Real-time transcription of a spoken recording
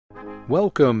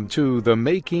Welcome to The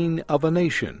Making of a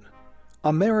Nation,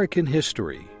 American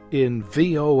History in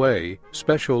VOA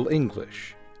Special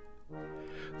English.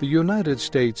 The United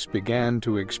States began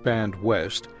to expand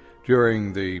west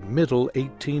during the middle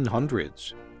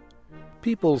 1800s.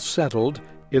 People settled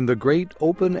in the great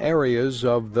open areas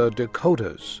of the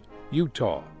Dakotas,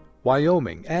 Utah,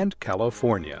 Wyoming, and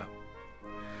California.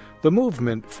 The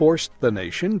movement forced the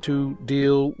nation to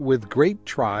deal with great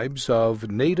tribes of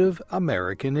Native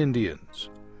American Indians.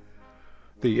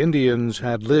 The Indians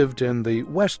had lived in the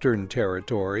Western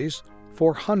Territories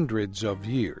for hundreds of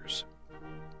years.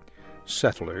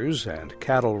 Settlers and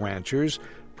cattle ranchers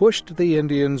pushed the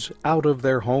Indians out of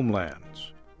their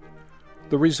homelands.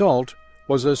 The result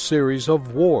was a series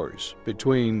of wars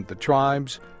between the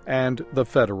tribes and the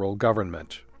federal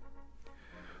government.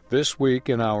 This week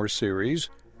in our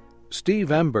series,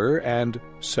 Steve Ember and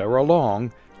Sarah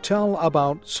Long tell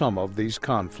about some of these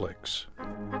conflicts.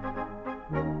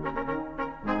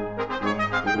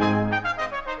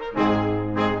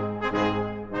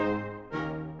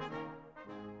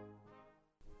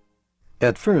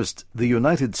 At first, the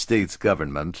United States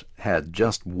government had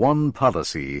just one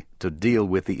policy to deal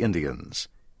with the Indians.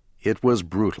 It was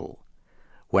brutal.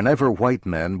 Whenever white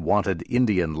men wanted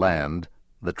Indian land,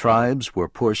 the tribes were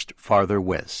pushed farther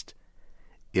west.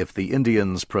 If the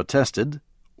Indians protested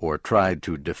or tried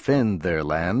to defend their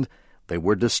land, they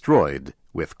were destroyed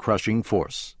with crushing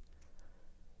force.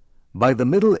 By the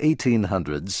middle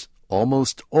 1800s,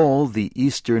 almost all the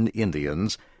eastern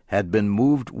Indians had been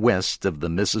moved west of the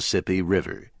Mississippi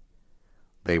River.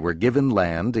 They were given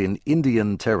land in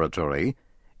Indian Territory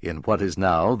in what is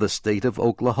now the state of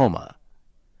Oklahoma.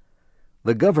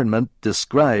 The government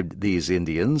described these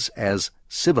Indians as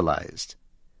civilized.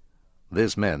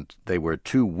 This meant they were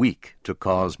too weak to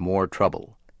cause more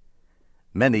trouble.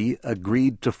 Many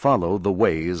agreed to follow the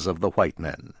ways of the white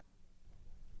men.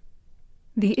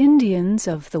 The Indians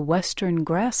of the western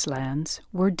grasslands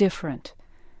were different.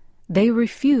 They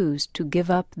refused to give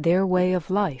up their way of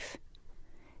life.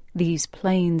 These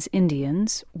Plains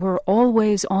Indians were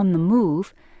always on the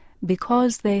move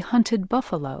because they hunted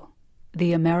buffalo,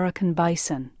 the American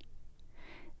bison.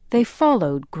 They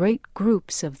followed great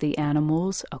groups of the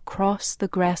animals across the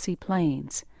grassy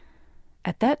plains.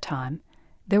 At that time,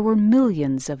 there were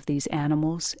millions of these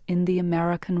animals in the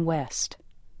American West.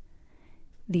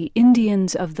 The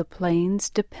Indians of the plains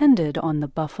depended on the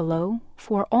buffalo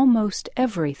for almost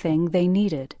everything they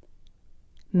needed.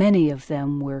 Many of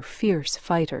them were fierce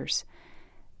fighters.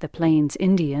 The Plains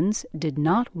Indians did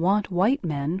not want white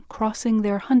men crossing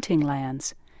their hunting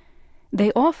lands.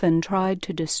 They often tried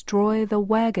to destroy the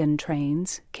wagon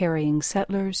trains carrying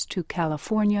settlers to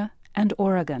California and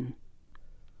Oregon.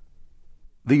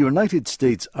 The United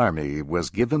States Army was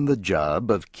given the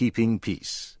job of keeping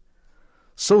peace.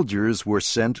 Soldiers were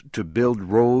sent to build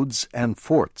roads and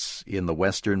forts in the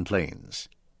western plains.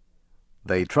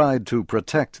 They tried to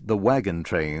protect the wagon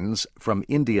trains from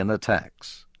Indian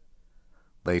attacks.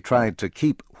 They tried to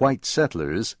keep white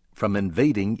settlers from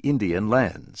invading Indian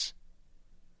lands.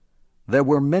 There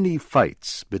were many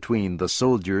fights between the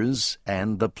soldiers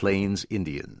and the Plains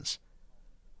Indians.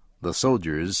 The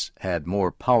soldiers had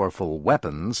more powerful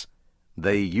weapons.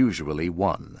 They usually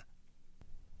won.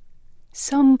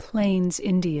 Some Plains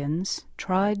Indians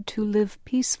tried to live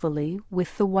peacefully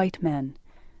with the white men.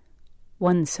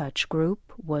 One such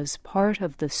group was part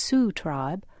of the Sioux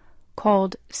tribe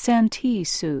called Santee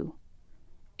Sioux.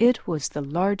 It was the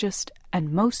largest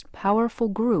and most powerful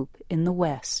group in the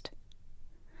West.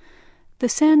 The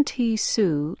Santee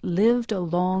Sioux lived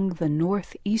along the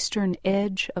northeastern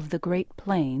edge of the Great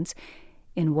Plains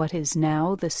in what is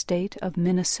now the state of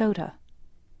Minnesota.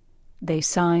 They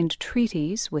signed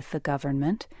treaties with the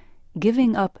government,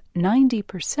 giving up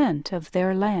 90% of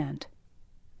their land.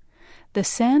 The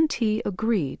Santee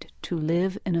agreed to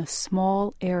live in a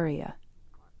small area.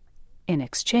 In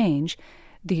exchange,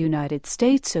 the United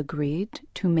States agreed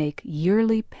to make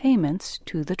yearly payments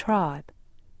to the tribe.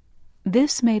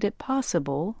 This made it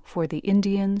possible for the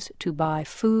Indians to buy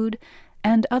food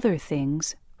and other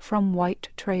things from white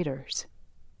traders.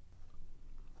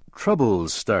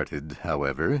 Troubles started,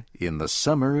 however, in the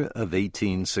summer of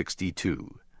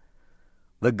 1862.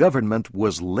 The government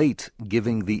was late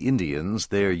giving the Indians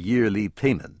their yearly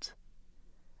payment.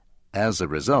 As a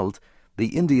result, the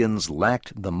Indians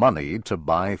lacked the money to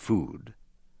buy food.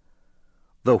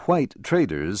 The white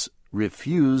traders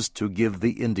refused to give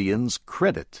the Indians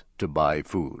credit to buy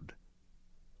food.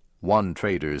 One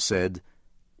trader said,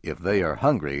 "If they are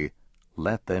hungry,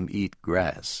 let them eat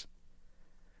grass."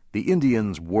 The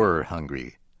Indians were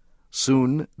hungry.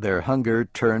 Soon their hunger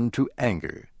turned to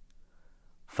anger.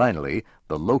 Finally,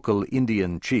 the local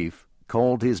Indian chief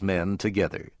called his men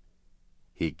together.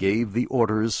 He gave the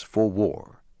orders for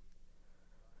war.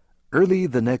 Early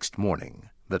the next morning,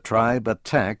 the tribe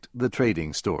attacked the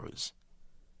trading stores.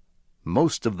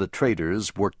 Most of the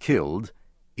traders were killed,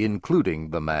 including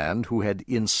the man who had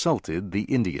insulted the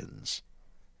Indians.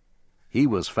 He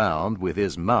was found with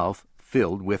his mouth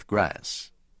filled with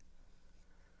grass.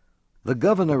 The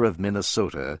governor of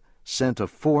Minnesota sent a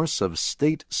force of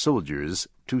state soldiers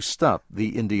to stop the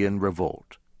Indian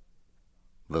revolt.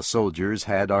 The soldiers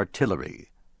had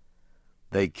artillery.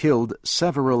 They killed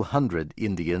several hundred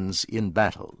Indians in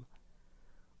battle.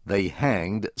 They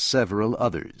hanged several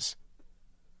others.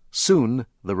 Soon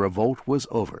the revolt was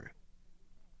over.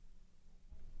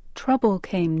 Trouble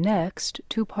came next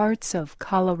to parts of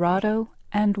Colorado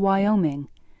and Wyoming.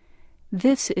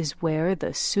 This is where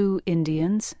the Sioux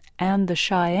Indians and the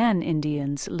Cheyenne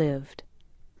Indians lived.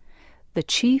 The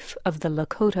chief of the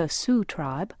Lakota Sioux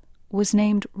tribe was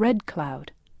named Red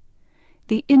Cloud.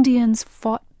 The Indians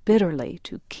fought bitterly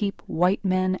to keep white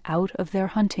men out of their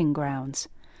hunting grounds.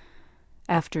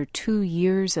 After 2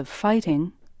 years of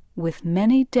fighting, with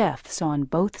many deaths on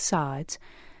both sides,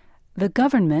 the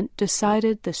government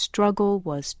decided the struggle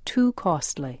was too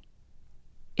costly.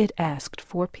 It asked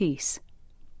for peace.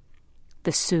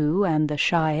 The Sioux and the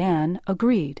Cheyenne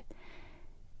agreed.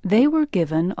 They were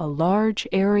given a large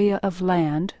area of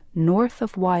land north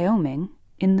of Wyoming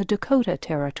in the Dakota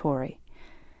Territory.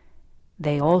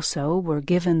 They also were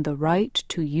given the right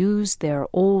to use their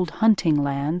old hunting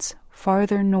lands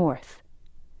farther north.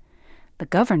 The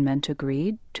government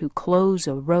agreed to close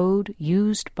a road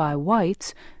used by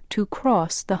whites to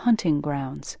cross the hunting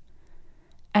grounds,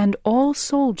 and all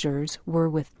soldiers were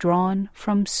withdrawn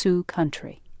from Sioux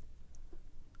country.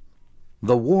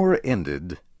 The war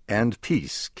ended, and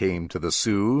peace came to the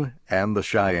Sioux and the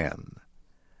Cheyenne.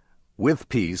 With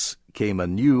peace came a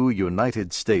new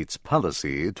United States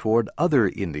policy toward other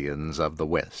Indians of the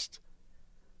West.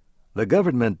 The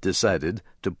government decided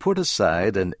to put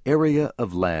aside an area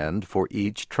of land for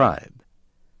each tribe.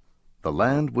 The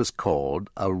land was called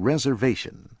a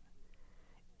reservation.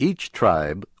 Each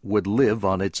tribe would live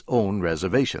on its own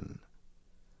reservation.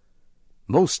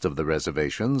 Most of the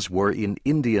reservations were in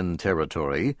Indian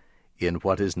Territory in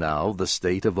what is now the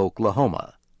state of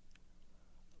Oklahoma.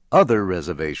 Other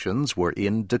reservations were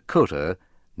in Dakota,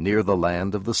 near the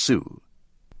land of the Sioux.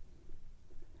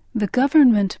 The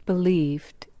government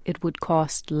believed it would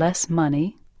cost less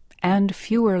money and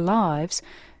fewer lives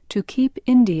to keep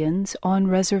Indians on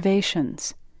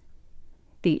reservations.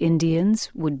 The Indians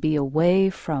would be away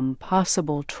from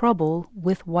possible trouble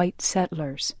with white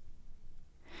settlers.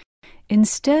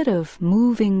 Instead of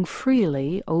moving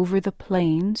freely over the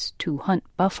plains to hunt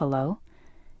buffalo,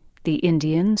 the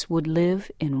Indians would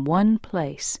live in one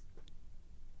place.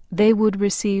 They would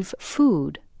receive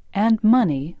food and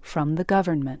money from the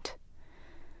government.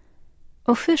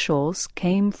 Officials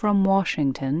came from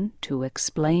Washington to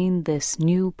explain this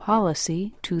new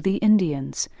policy to the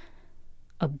Indians.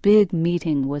 A big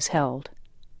meeting was held.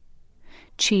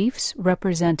 Chiefs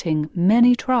representing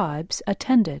many tribes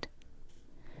attended.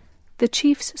 The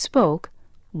chiefs spoke,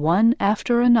 one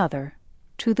after another,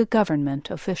 to the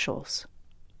government officials.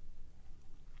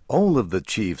 All of the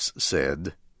chiefs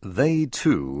said they,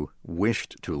 too,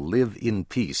 wished to live in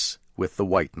peace with the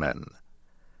white men.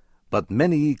 But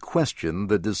many questioned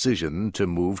the decision to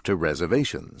move to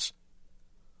reservations.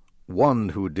 One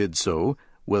who did so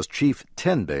was Chief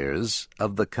Ten Bears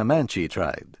of the Comanche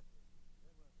tribe.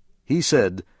 He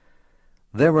said,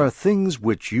 "There are things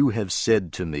which you have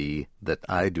said to me that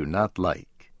I do not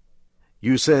like.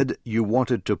 You said you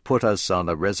wanted to put us on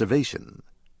a reservation.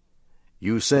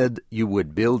 You said you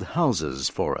would build houses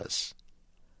for us.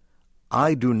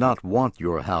 I do not want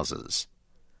your houses.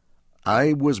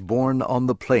 I was born on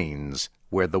the plains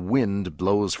where the wind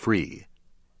blows free,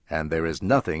 and there is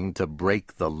nothing to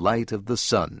break the light of the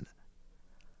sun.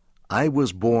 I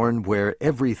was born where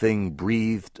everything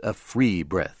breathed a free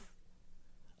breath.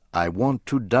 I want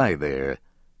to die there,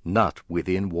 not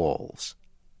within walls."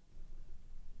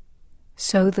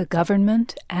 So the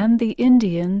government and the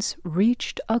Indians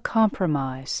reached a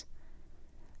compromise.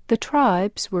 The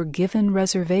tribes were given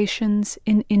reservations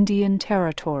in Indian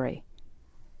Territory,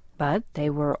 but they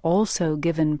were also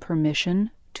given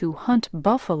permission to hunt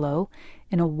buffalo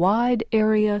in a wide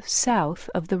area south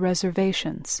of the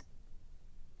reservations.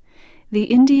 The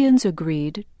Indians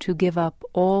agreed to give up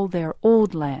all their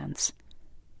old lands.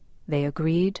 They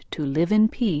agreed to live in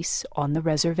peace on the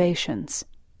reservations.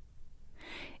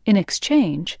 In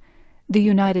exchange, the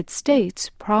United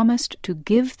States promised to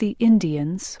give the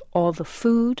Indians all the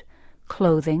food,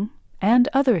 clothing, and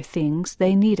other things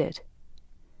they needed.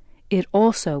 It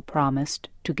also promised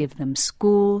to give them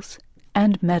schools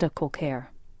and medical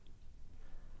care.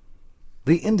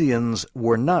 The Indians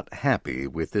were not happy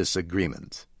with this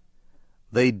agreement.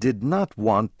 They did not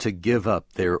want to give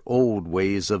up their old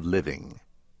ways of living.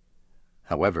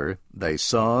 However, they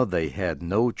saw they had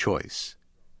no choice.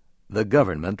 The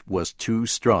government was too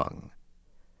strong.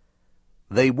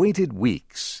 They waited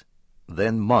weeks,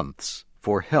 then months,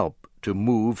 for help to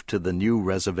move to the new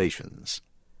reservations.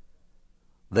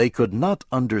 They could not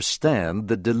understand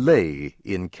the delay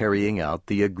in carrying out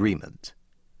the agreement.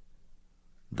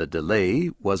 The delay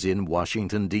was in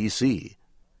Washington, D.C.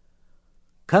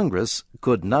 Congress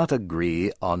could not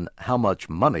agree on how much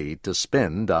money to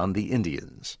spend on the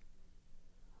Indians.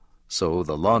 So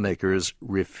the lawmakers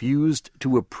refused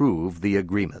to approve the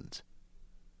agreement.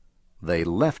 They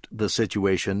left the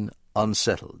situation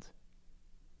unsettled.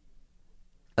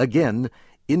 Again,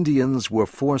 Indians were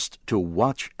forced to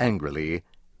watch angrily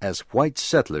as white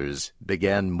settlers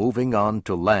began moving on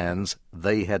to lands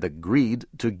they had agreed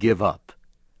to give up.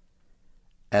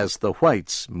 As the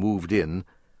whites moved in,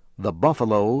 the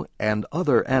buffalo and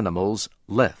other animals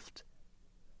left.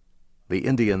 The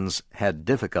Indians had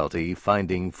difficulty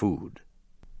finding food.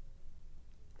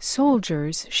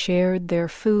 Soldiers shared their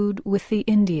food with the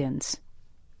Indians.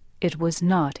 It was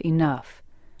not enough.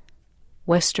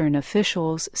 Western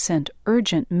officials sent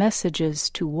urgent messages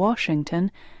to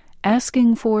Washington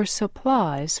asking for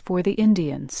supplies for the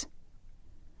Indians.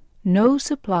 No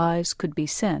supplies could be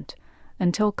sent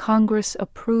until Congress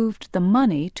approved the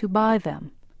money to buy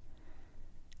them.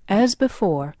 As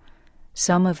before,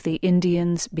 some of the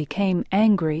Indians became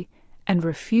angry and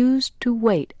refused to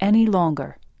wait any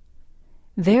longer.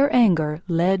 Their anger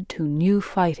led to new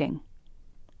fighting.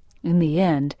 In the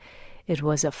end, it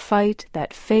was a fight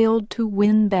that failed to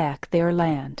win back their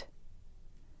land.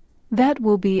 That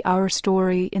will be our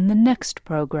story in the next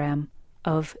program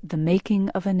of The Making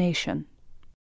of a Nation.